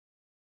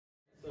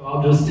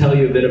I'll just tell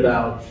you a bit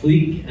about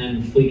Fleek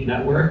and Fleek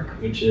Network,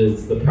 which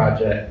is the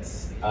project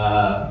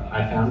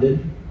I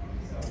founded.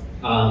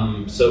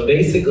 So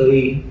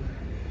basically,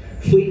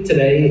 Fleek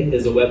today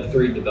is a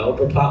Web3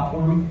 developer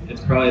platform.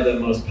 It's probably the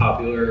most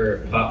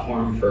popular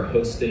platform for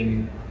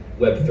hosting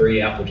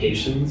Web3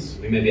 applications.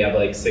 We maybe have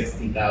like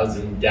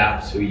 60,000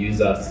 dApps who use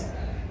us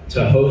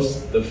to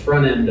host the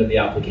front end of the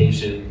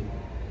application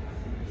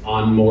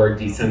on more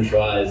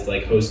decentralized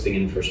like hosting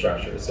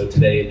infrastructure. So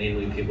today,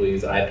 mainly people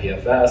use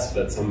IPFS,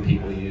 but some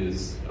people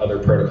use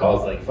other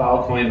protocols like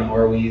Filecoin,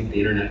 Arweave, the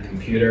Internet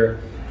Computer,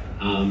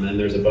 and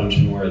there's a bunch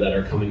more that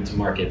are coming to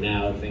market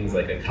now, things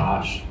like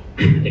Akash,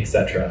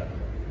 etc.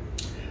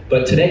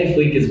 But today,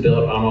 Fleek is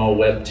built on all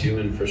Web 2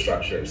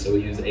 infrastructure. So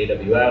we use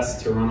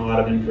AWS to run a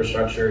lot of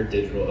infrastructure,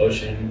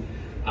 DigitalOcean.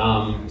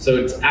 So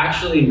it's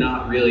actually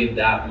not really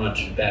that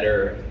much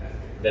better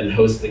than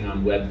hosting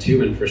on Web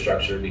 2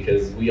 infrastructure,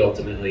 because we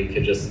ultimately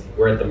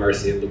we're at the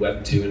mercy of the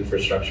Web 2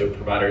 infrastructure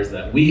providers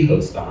that we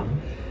host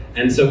on.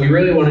 And so we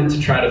really wanted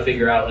to try to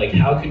figure out, like,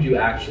 how could you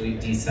actually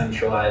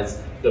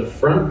decentralize the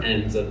front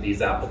ends of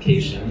these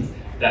applications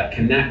that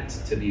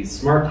connect to these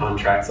smart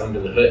contracts under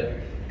the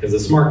hood? Because the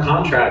smart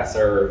contracts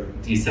are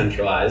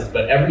decentralized,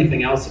 but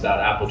everything else about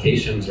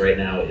applications right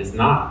now is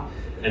not.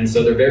 And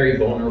so they're very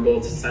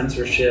vulnerable to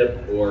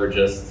censorship or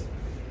just,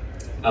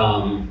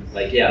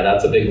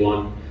 that's a big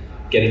one.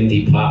 Getting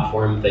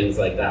deplatformed, things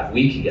like that.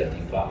 We could get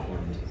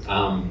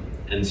deplatformed,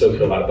 and so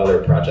could a lot of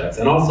other projects.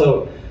 And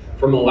also,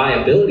 from a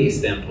liability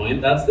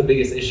standpoint, that's the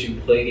biggest issue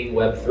plaguing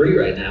Web3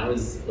 right now,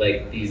 is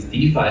like these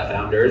DeFi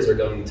founders are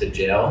going to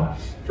jail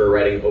for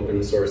writing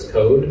open source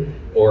code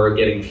or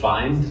getting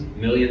fined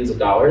millions of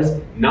dollars,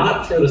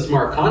 not for the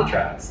smart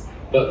contracts,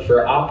 but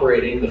for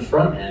operating the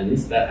front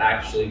ends that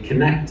actually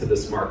connect to the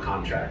smart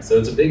contracts. So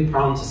it's a big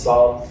problem to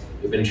solve.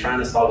 We've been trying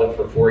to solve it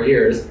for 4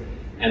 years.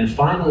 And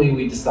finally,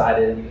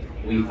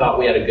 we thought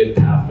we had a good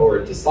path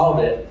forward to solve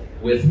it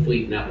with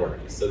Fleek Network.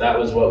 So that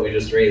was what we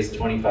just raised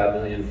 $25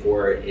 million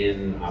for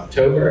in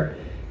October.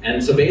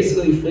 And so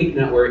basically, Fleek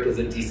Network is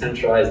a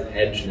decentralized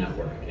edge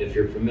network. If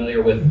you're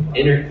familiar with the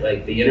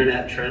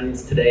internet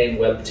trends today in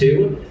Web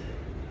 2,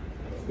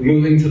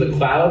 moving to the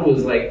cloud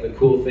was like the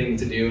cool thing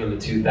to do in the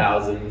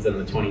 2000s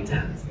and the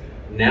 2010s.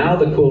 Now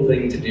the cool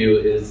thing to do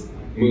is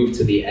move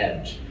to the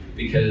edge.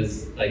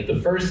 Because like the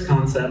first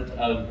concept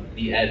of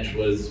the edge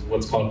was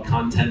what's called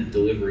content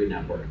delivery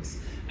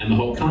networks. And the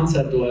whole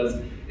concept was,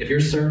 if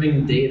you're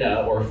serving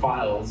data or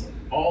files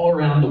all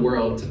around the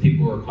world to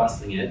people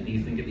requesting it, and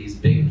you think of these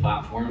big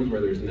platforms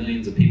where there's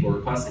millions of people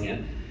requesting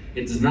it,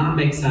 it does not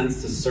make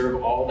sense to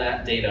serve all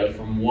that data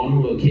from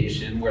one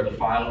location where the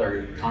file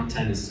or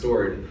content is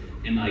stored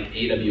in like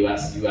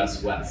AWS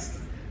US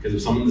West. Because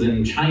if someone's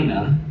in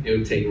China, it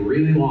would take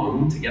really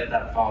long to get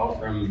that file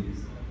from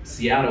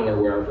Seattle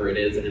or wherever it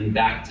is and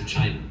back to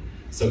China.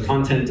 So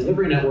content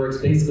delivery networks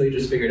basically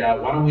just figured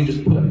out, why don't we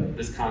just put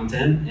this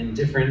content in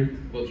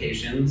different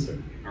locations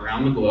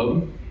around the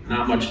globe,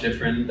 not much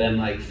different than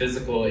like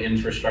physical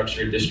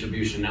infrastructure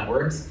distribution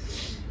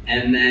networks,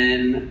 and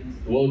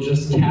then we'll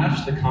just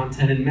cache the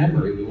content in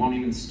memory. We won't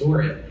even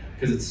store it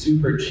because it's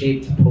super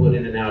cheap to pull it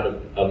in and out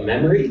of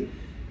memory.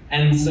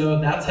 And so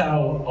that's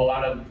how a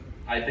lot of,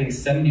 I think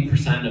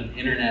 70% of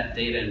internet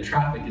data and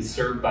traffic is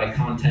served by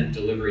content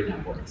delivery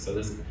networks. So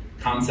this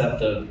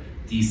concept of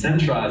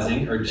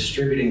decentralizing or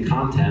distributing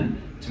content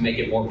to make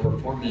it more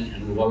performant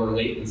and lower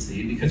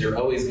latency, because you're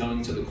always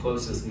going to the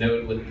closest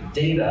node with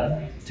the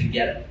data to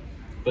get it.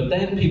 But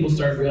then people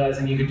started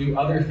realizing you could do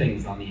other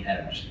things on the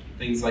edge.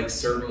 Things like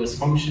serverless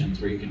functions,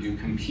 where you could do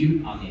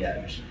compute on the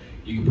edge.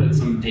 You could put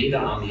some data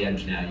on the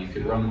edge now. You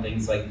could run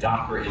things like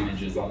Docker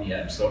images on the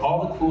edge. So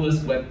all the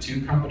coolest Web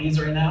 2 companies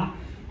right now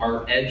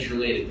are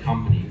edge-related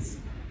companies.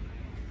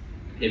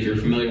 If you're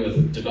familiar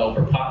with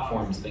developer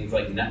platforms, things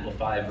like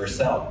Netlify,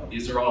 Vercel,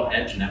 these are all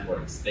edge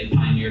networks. They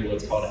pioneered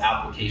what's called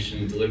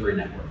application delivery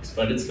networks,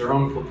 but it's their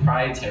own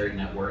proprietary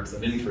networks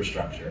of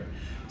infrastructure.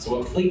 So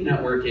what Fleek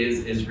Network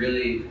is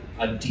really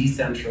a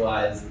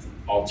decentralized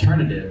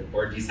alternative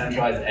or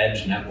decentralized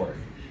edge network.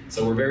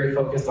 So we're very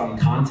focused on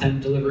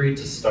content delivery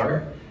to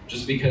start,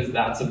 just because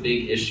that's a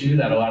big issue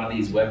that a lot of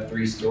these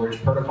Web3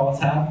 storage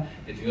protocols have.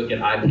 If you look at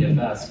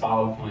IPFS,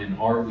 Filecoin,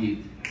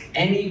 Arweave,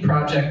 any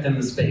project in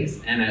the space,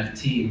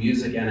 NFT,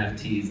 music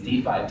NFTs,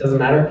 DeFi, it doesn't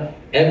matter.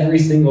 Every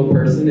single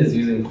person is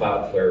using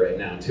Cloudflare right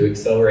now to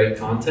accelerate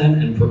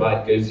content and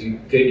provide good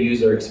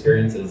user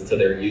experiences to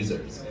their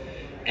users.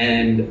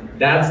 And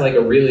that's like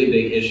a really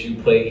big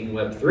issue plaguing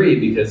Web3,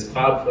 because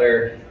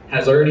Cloudflare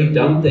has already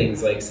done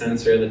things like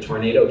censor the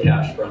tornado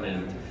cache front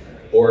end,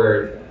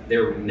 or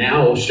they're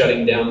now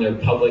shutting down their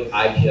public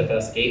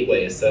IPFS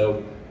gateway.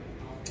 So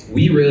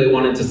we really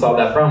wanted to solve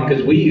that problem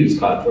because we use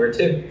Cloudflare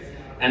too.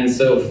 And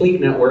so Fleek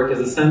Network is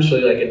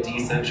essentially like a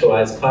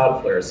decentralized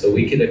Cloudflare. So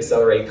we could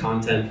accelerate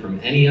content from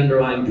any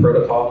underlying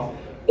protocol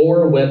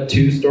or Web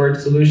 2 storage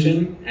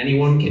solution.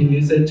 Anyone can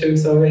use it to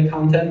accelerate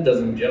content.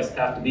 Doesn't just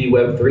have to be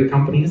Web 3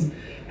 companies.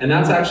 And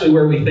that's actually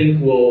where we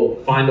think we'll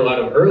find a lot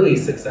of early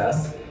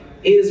success,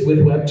 is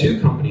with Web 2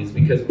 companies,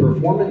 because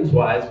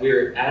performance-wise,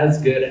 we're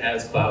as good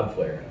as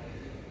Cloudflare.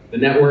 The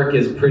network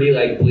is pretty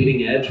like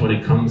bleeding edge when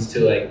it comes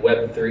to like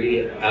Web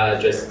 3,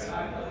 just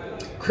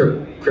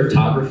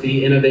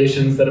cryptography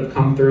innovations that have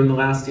come through in the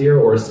last year,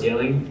 or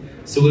scaling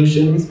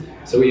solutions.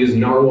 So we use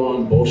Narwhal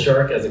and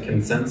Bullshark as a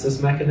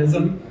consensus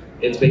mechanism.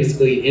 It's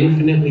basically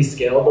infinitely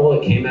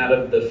scalable. It came out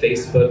of the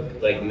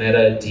Facebook like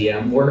Meta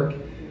DM work.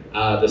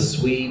 The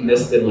SWE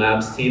Mistin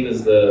Labs team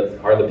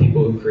are the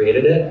people who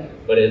created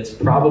it, but it's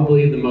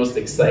probably the most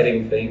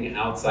exciting thing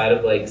outside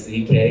of like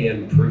ZK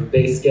and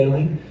proof-based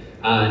scaling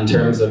in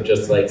terms of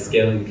just like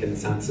scaling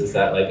consensus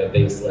at like a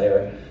base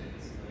layer.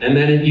 And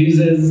then it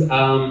uses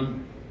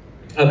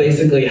a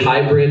basically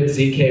hybrid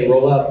ZK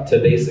rollup to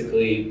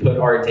basically put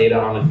our data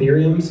on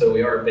Ethereum. So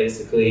we are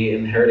basically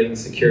inheriting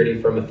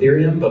security from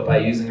Ethereum, but by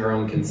using our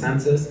own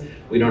consensus,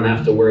 we don't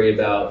have to worry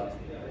about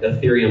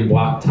Ethereum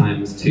block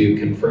times to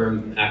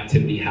confirm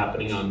activity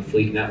happening on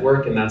Fleek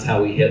Network, and that's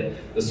how we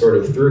hit the sort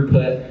of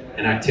throughput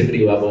and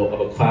activity level of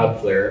a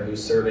Cloudflare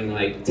who's serving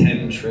like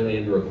 10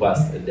 trillion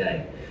requests a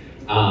day.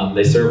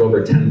 They serve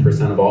over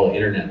 10% of all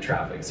internet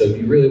traffic. So if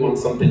you really want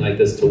something like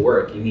this to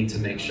work, you need to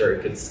make sure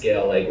it could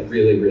scale like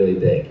really, really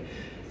big.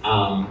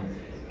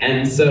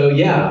 And so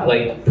yeah,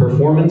 like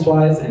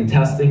performance-wise and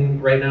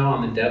testing right now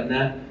on the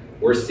DevNet,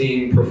 we're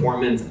seeing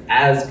performance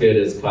as good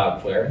as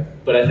Cloudflare.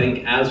 But I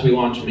think as we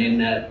launch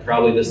mainnet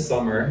probably this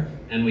summer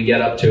and we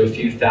get up to a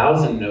few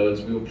thousand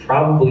nodes, we will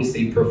probably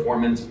see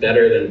performance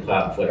better than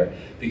Cloudflare,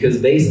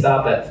 because they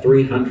stop at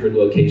 300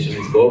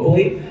 locations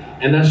globally.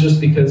 And that's just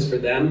because for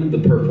them, the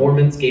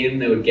performance gain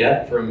they would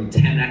get from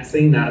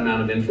 10xing that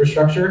amount of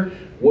infrastructure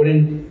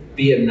wouldn't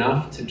be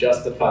enough to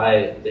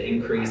justify the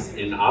increase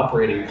in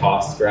operating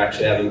costs for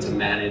actually having to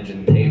manage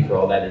and pay for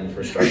all that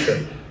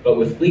infrastructure. But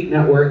with Fleek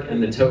Network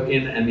and the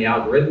token and the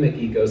algorithmic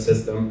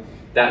ecosystem,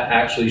 that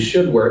actually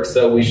should work.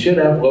 So we should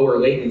have lower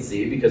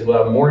latency because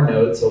we'll have more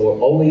nodes, so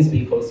we'll always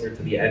be closer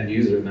to the end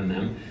user than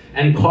them.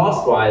 And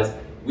cost-wise,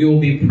 we will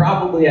be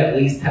probably at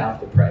least half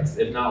the price,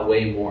 if not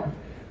way more.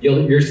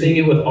 You're seeing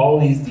it with all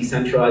these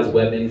decentralized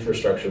web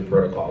infrastructure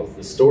protocols.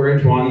 The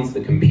storage ones,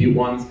 the compute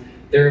ones,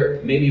 they're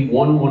maybe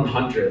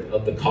 1/100th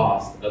of the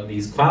cost of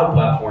these cloud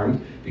platforms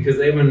because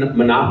they have a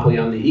monopoly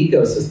on the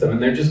ecosystem,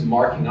 and they're just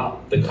marking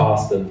up the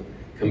cost of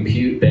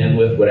compute,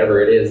 bandwidth,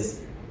 whatever it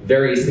is,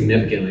 very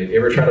significantly. If you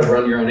ever try to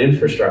run your own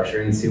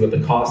infrastructure and see what the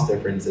cost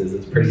difference is,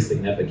 it's pretty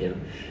significant.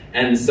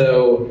 And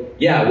so,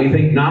 yeah, we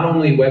think not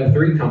only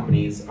Web3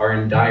 companies are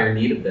in dire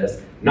need of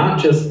this, not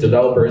just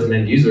developers and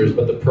end users,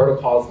 but the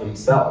protocols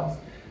themselves,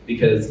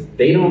 because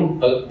they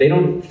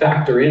don't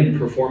factor in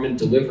performant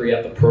delivery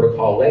at the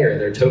protocol layer.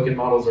 Their token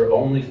models are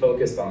only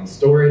focused on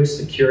storage,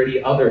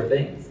 security, other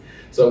things.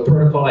 So a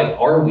protocol like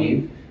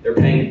Arweave, they're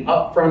paying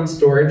upfront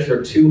storage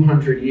for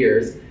 200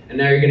 years, and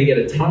now you're gonna get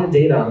a ton of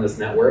data on this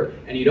network,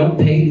 and you don't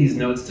pay these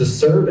nodes to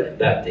serve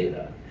that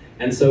data.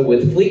 And so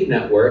with Fleek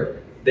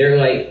Network, they're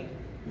like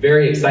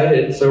very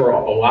excited, so are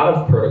a lot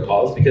of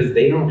protocols, because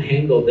they don't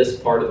handle this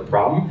part of the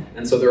problem,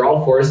 and so they're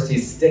all forced to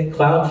stick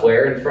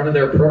Cloudflare in front of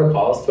their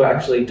protocols to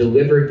actually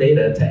deliver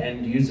data to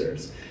end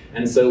users.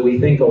 And so we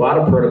think a lot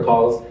of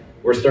protocols,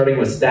 we're starting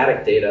with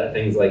static data,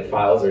 things like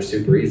files are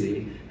super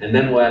easy, and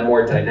then we'll add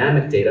more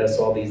dynamic data,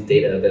 so all these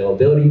data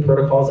availability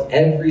protocols,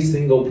 every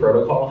single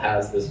protocol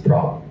has this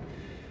problem.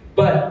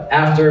 But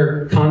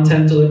after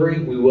content delivery,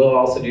 we will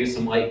also do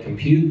some light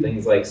compute,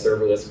 things like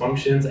serverless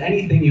functions,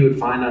 anything you would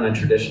find on a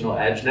traditional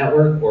edge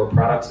network, or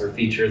products or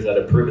features that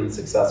have proven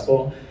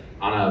successful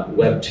on a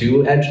Web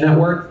 2 edge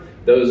network.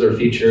 Those are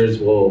features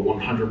we'll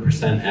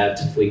 100% add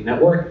to Fleek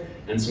Network.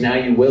 And so now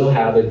you will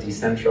have a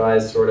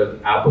decentralized sort of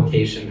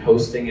application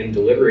hosting and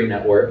delivery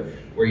network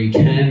where you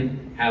can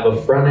have a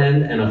front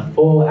end and a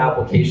full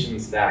application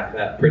stack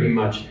that pretty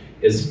much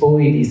is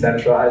fully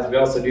decentralized. We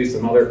also do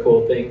some other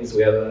cool things.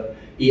 We have a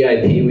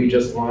EIP we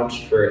just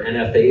launched for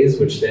NFAs,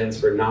 which stands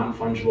for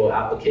non-fungible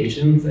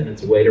applications, and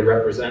it's a way to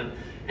represent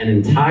an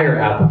entire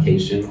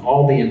application,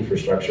 all the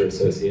infrastructure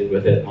associated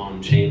with it on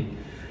chain.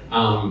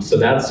 So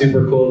that's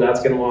super cool.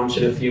 That's going to launch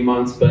in a few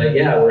months, but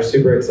yeah, we're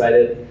super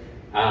excited.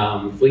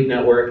 Fleek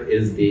Network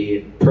is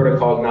the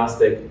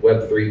protocol-agnostic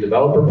Web3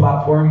 developer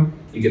platform.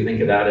 You can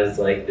think of that as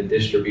like the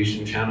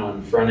distribution channel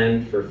and front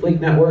end for Fleek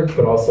Network,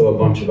 but also a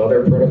bunch of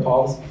other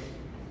protocols.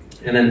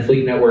 And then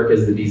Fleek Network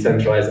is the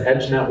decentralized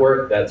edge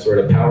network that sort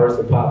of powers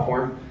the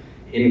platform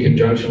in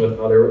conjunction with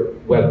other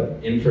web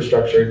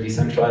infrastructure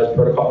decentralized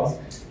protocols.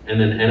 And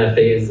then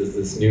NFAs is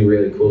this new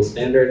really cool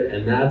standard,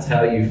 and that's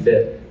how you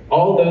fit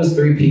all those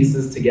three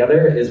pieces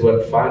together is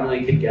what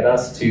finally could get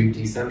us to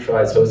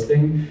decentralized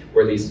hosting,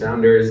 where these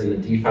founders in the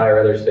DeFi or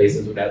other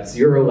spaces would have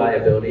zero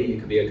liability. You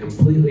could be a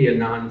completely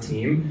anon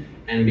team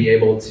and be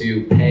able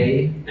to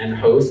pay and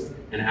host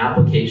an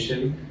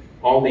application,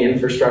 all the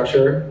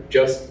infrastructure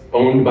just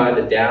owned by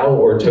the DAO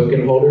or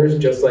token holders,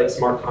 just like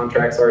smart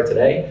contracts are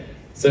today.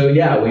 So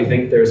yeah, we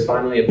think there's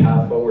finally a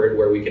path forward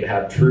where we could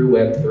have true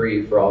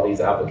Web3 for all these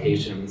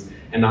applications,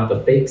 and not the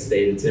fake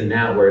state it's in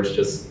now where it's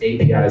just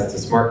APIs to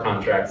smart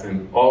contracts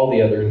and all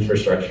the other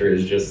infrastructure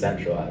is just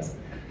centralized.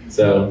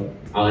 So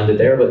I'll end it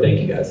there, but thank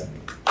you guys.